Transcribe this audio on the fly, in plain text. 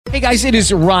Hey guys, it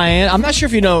is Ryan. I'm not sure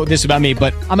if you know this about me,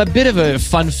 but I'm a bit of a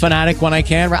fun fanatic when I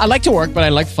can. I like to work, but I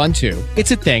like fun too.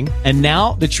 It's a thing. And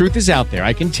now the truth is out there.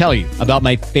 I can tell you about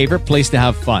my favorite place to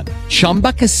have fun.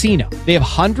 Chumba Casino. They have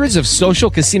hundreds of social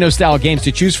casino style games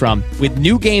to choose from with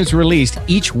new games released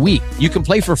each week. You can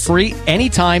play for free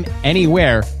anytime,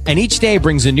 anywhere. And each day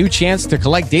brings a new chance to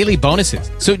collect daily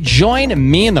bonuses. So join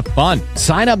me in the fun.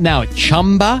 Sign up now at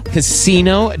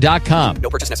ChumbaCasino.com. No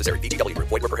purchase necessary. VGW.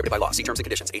 Void where prohibited by law. See terms and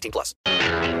conditions. 18 plus.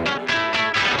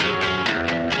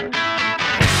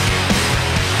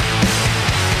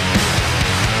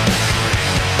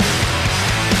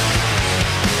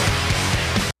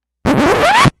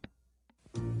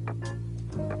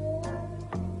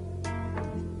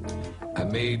 I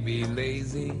may be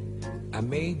lazy, I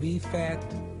may be fat,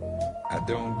 I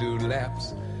don't do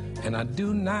laps, and I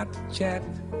do not chat.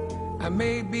 I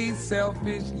may be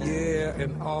selfish, yeah,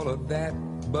 and all of that,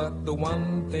 but the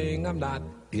one thing I'm not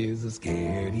is a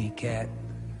scaredy cat.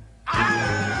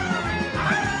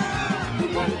 The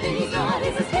one thing he's not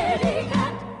is a scaredy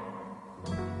cat.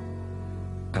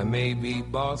 I may be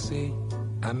bossy,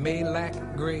 I may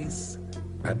lack grace,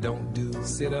 I don't do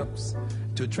sit-ups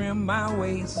to trim my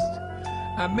waist.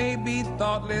 I may be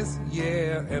thoughtless,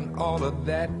 yeah, and all of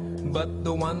that, but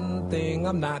the one thing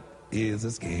I'm not is a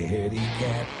scaredy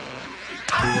cat.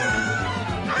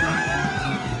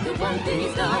 The one thing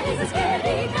he's not is a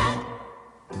scaredy cat.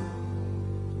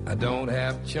 I don't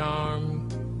have charm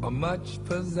or much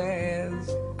pizzazz.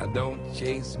 I don't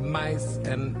chase mice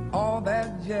and all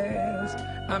that jazz.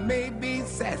 I may be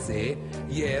sassy,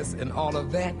 yes, and all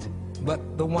of that,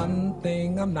 but the one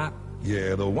thing I'm not,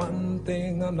 yeah, the one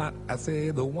thing I'm not, I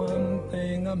say the one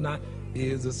thing I'm not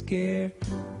is a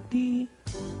scaredy.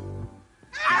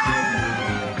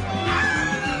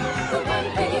 The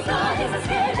one thing he's not is a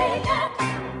scaredy cat.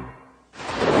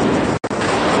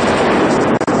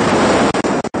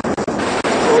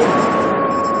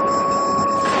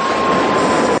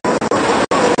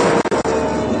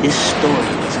 This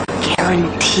story is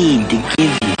guaranteed to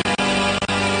give you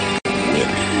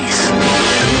Willies.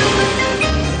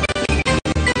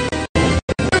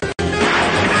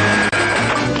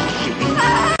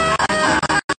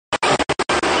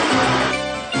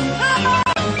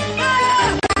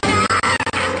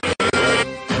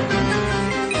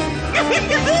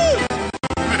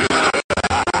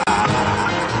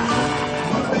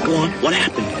 Go on, what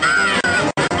happened?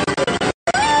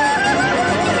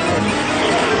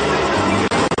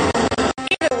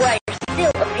 Either way, you're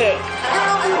still a pig.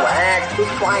 Relax,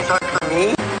 these flies aren't for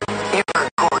me. They're for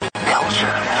Gordon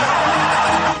Belcher.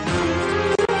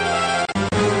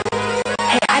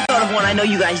 Hey, I thought of one I know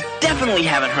you guys definitely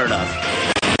haven't heard of.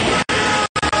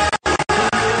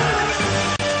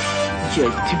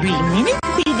 Just 3 minutes,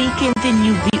 baby, and then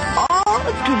you'll be all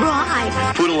dry.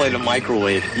 Put away the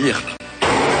microwave. Yeah.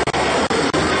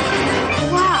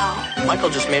 Wow. Michael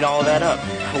just made all of that up.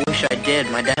 I wish I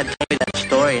did. My dad told me that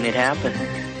story and it happened.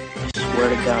 I swear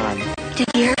to God. Did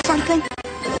you hear something?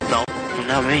 No,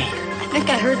 not me. I think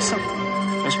I heard something.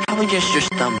 It was probably just your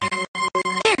stomach.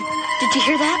 There. Did you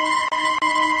hear that?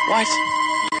 What?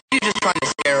 You just trying to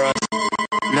scare us?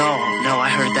 No, I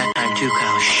heard that time too,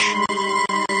 Kyle. Shh.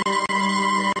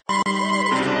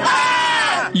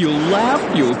 You'll laugh,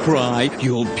 you'll cry,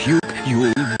 you'll puke,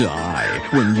 you'll die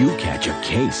when you catch a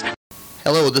case.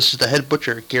 Hello, this is the head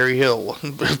butcher, Gary Hill,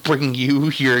 bringing you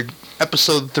your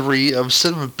episode 3 of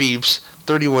Cinema Beef's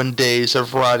 31 Days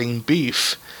of Rotting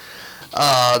Beef.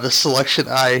 The selection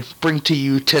I bring to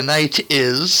you tonight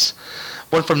is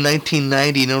one from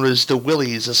 1990 known as The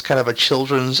Willies. It's kind of a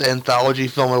children's anthology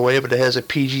film in a way, but it has a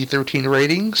PG-13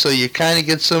 rating, so you kind of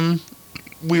get some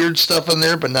weird stuff in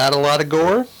there, but not a lot of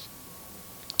gore.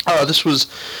 This was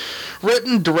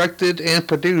written, directed, and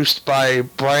produced by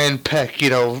Brian Peck, you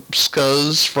know,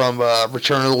 Scuzz from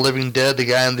Return of the Living Dead, the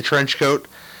guy in the trench coat.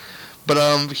 But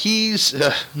he's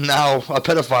now a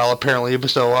pedophile, apparently,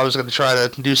 so I was going to try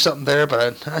to do something there,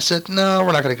 but I said, no,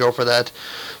 we're not going to go for that.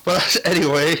 But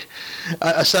anyway,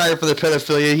 aside from the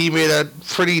pedophilia, he made a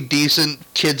pretty decent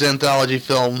kids' anthology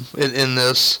film in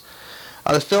this.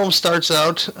 The film starts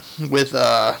out with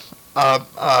a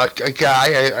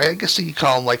guy, I guess you could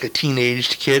call him like a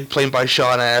teenaged kid, played by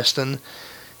Sean Astin,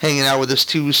 hanging out with his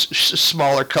two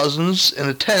smaller cousins in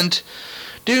a tent,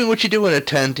 doing what you do in a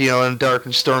tent, you know, on a dark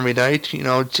and stormy night, you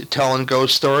know, telling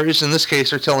ghost stories. In this case,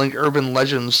 they're telling urban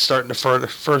legends, starting to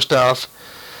first off,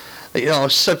 you know,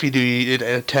 stuff you do in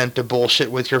a tent to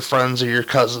bullshit with your friends or your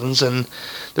cousins, and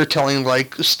they're telling,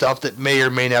 like, stuff that may or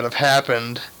may not have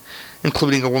happened,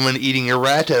 including a woman eating a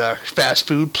rat at a fast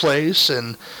food place,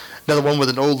 and Another one with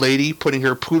an old lady putting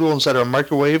her poodle inside a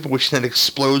microwave, which then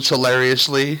explodes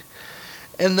hilariously.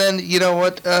 And then, you know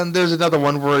what, there's another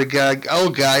one where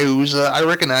old guy who's I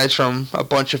recognize from a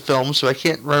bunch of films, so I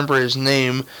can't remember his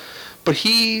name, but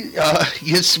he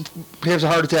has a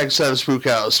heart attack inside of a spook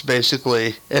house,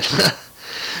 basically.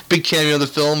 Big cameo in the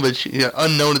film, but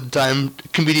unknown at the time,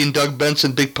 comedian Doug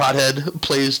Benson, Big Pothead,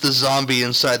 plays the zombie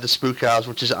inside the spook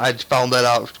house, I found that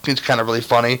out. It's kind of really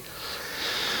funny.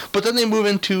 But then they move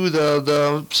into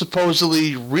the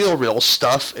supposedly real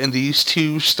stuff in these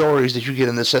two stories that you get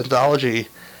in this anthology.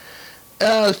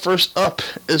 First up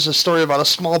is a story about a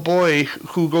small boy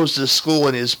who goes to school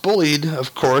and is bullied,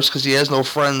 of course, because he has no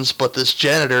friends but this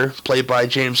janitor, played by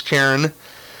James Caan.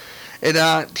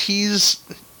 And he's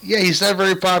not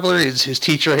very popular. His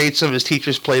teacher hates him. His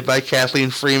teacher's played by Kathleen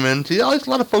Freeman. A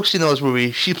lot of folks know this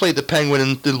movie. She played the penguin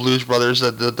in the Blues Brothers,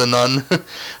 the nun,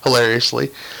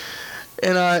 hilariously.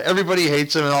 And everybody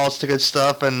hates him and all this good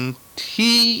stuff. And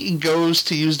he goes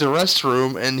to use the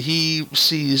restroom, and he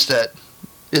sees that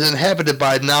it's inhabited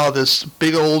by now this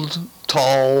big old,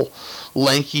 tall,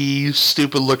 lanky,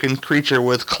 stupid-looking creature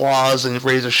with claws and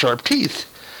razor-sharp teeth.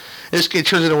 And this kid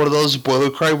turns into one of those boy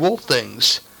who cried wolf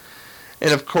things.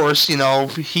 And of course,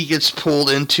 he gets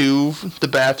pulled into the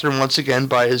bathroom once again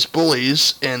by his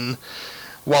bullies, and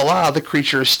voila, the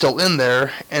creature is still in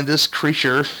there, and this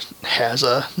creature has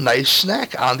a nice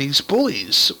snack on these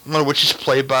bullies, one of which is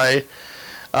played by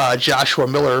Joshua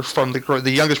Miller, from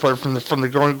the youngest brother from the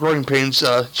Growing Pains,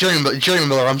 Jerry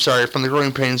Miller, I'm sorry, from the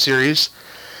Growing Pains series.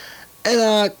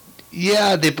 And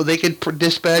they get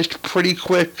dispatched pretty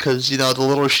quick because the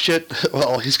little shit.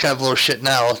 Well, he's kind of a little shit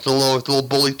now. The little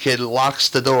bully kid locks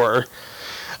the door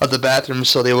of the bathroom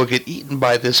so they will get eaten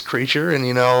by this creature. And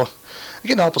again,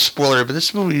 not a spoiler, but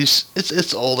this movie's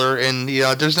it's older, and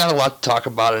there's not a lot to talk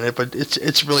about in it, but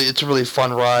it's a really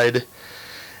fun ride.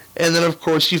 And then of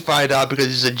course you find out, because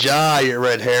he's a giant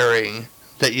red herring,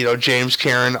 that James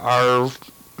Caan, our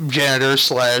janitor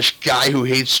 / guy who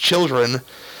hates children,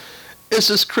 is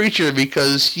this creature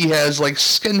because he has like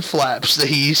skin flaps that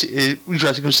he's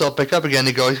dressing himself back up again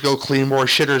to go clean more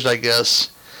shitters, I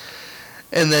guess.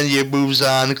 And then he moves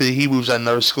on, because he moves on to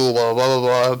another school, blah, blah,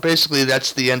 blah, blah. Basically,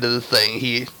 that's the end of the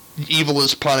thing. Evil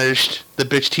is punished. The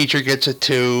bitch teacher gets it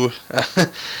too.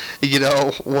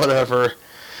 Whatever.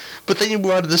 But then you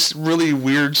move on to this really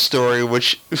weird story,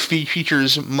 which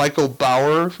features Michael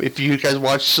Bauer. If you guys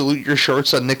watch Salute Your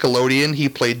Shorts on Nickelodeon, he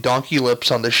played Donkey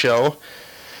Lips on the show.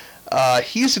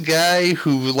 He's a guy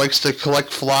who likes to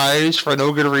collect flies for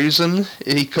no good reason.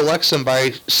 He collects them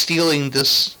by stealing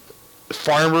this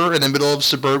farmer in the middle of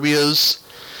suburbia's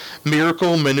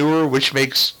miracle manure, which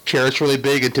makes carrots really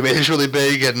big and tomatoes really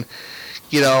big, and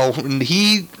and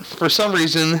he, for some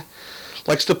reason,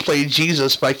 likes to play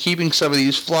Jesus by keeping some of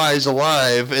these flies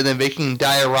alive and then making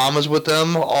dioramas with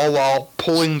them, all while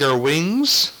pulling their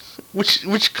wings,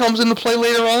 which comes into play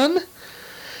later on.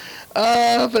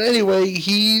 But anyway,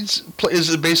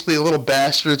 is basically a little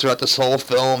bastard throughout this whole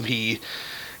film. He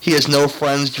has no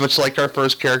friends, much like our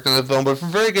first character in the film, but for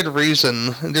very good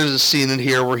reason. There's a scene in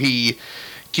here where he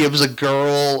gives a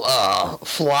girl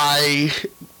fly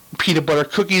peanut butter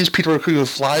cookies with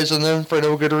flies in them for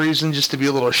no good reason, just to be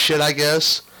a little shit, I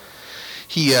guess.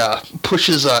 He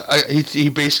pushes he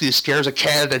basically scares a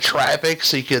cat into traffic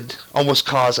so he could almost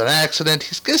cause an accident.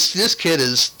 This kid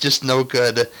is just no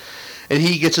good. And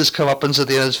he gets his comeuppance at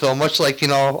the end of this film, much like,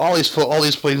 all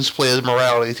these films play as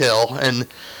morality tale. And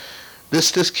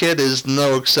this kid is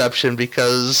no exception,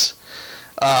 because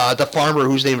the farmer,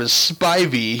 whose name is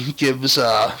Spivey, gives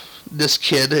this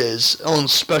kid his own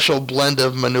special blend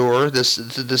of manure,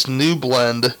 this new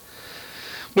blend,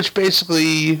 which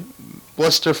basically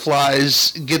lets their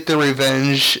flies get their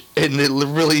revenge in a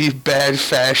really bad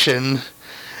fashion,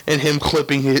 and him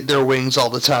clipping their wings all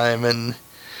the time. And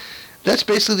that's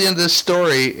basically the end of this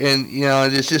story. And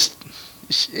it's just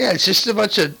a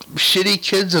bunch of shitty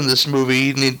kids in this movie,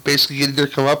 and they basically getting their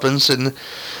comeuppance, and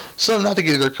some not to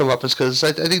get their comeuppance, because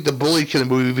I think the bully kid in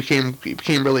the movie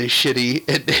became really shitty,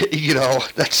 and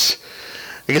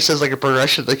I guess that's like a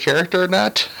progression of the character or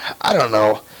not. I don't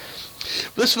know.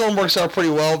 But this film works out pretty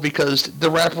well because the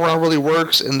wraparound really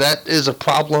works, and that is a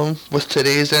problem with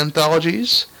today's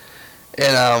anthologies.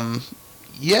 And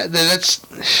that's.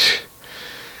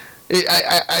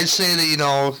 I say that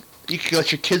you can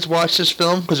let your kids watch this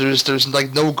film because there's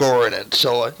like no gore in it.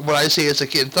 So what I say is an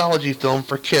anthology film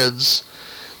for kids.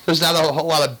 There's not a whole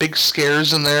lot of big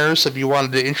scares in there. So if you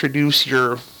wanted to introduce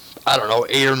your 8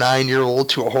 or 9 year old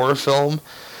to a horror film,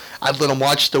 I'd let them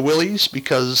watch the Willies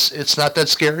because it's not that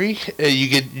scary. You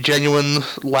get genuine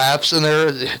laughs in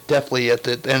there. Definitely at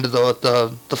the end of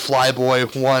the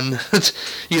Flyboy one,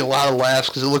 you get a lot of laughs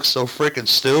because it looks so freaking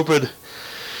stupid.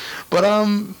 But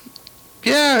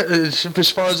yeah,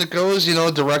 as far as it goes,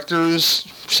 directors,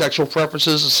 sexual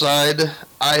preferences aside,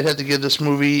 I'd have to give this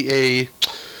movie a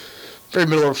very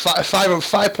middle of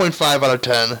 5.5 out of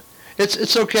 10.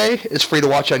 It's okay. It's free to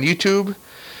watch on YouTube.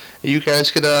 You guys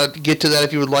could get to that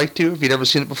if you would like to. If you've never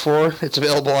seen it before, it's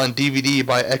available on DVD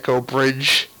by Echo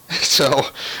Bridge. So,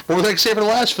 what would I say for the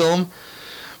last film?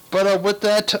 But with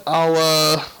that,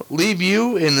 I'll leave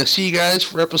you and see you guys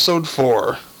for episode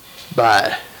 4.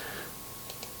 Bye.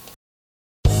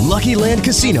 Lucky Land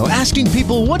Casino, asking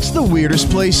people, what's the weirdest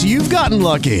place you've gotten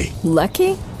lucky?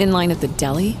 Lucky? In line at the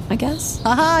deli, I guess?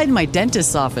 Aha, in my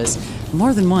dentist's office.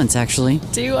 More than once, actually.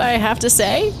 Do I have to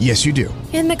say? Yes, you do.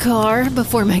 In the car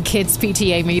before my kids'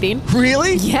 PTA meeting.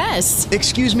 Really? Yes.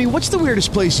 Excuse me, what's the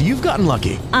weirdest place you've gotten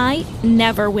lucky? I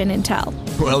never win and tell.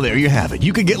 Well, there you have it.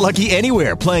 You can get lucky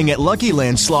anywhere, playing at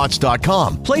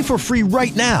LuckyLandSlots.com. Play for free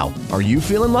right now. Are you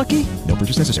feeling lucky? No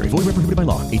purchase necessary. Void where prohibited by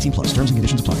law. 18+. Terms and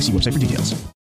conditions apply. See website for details.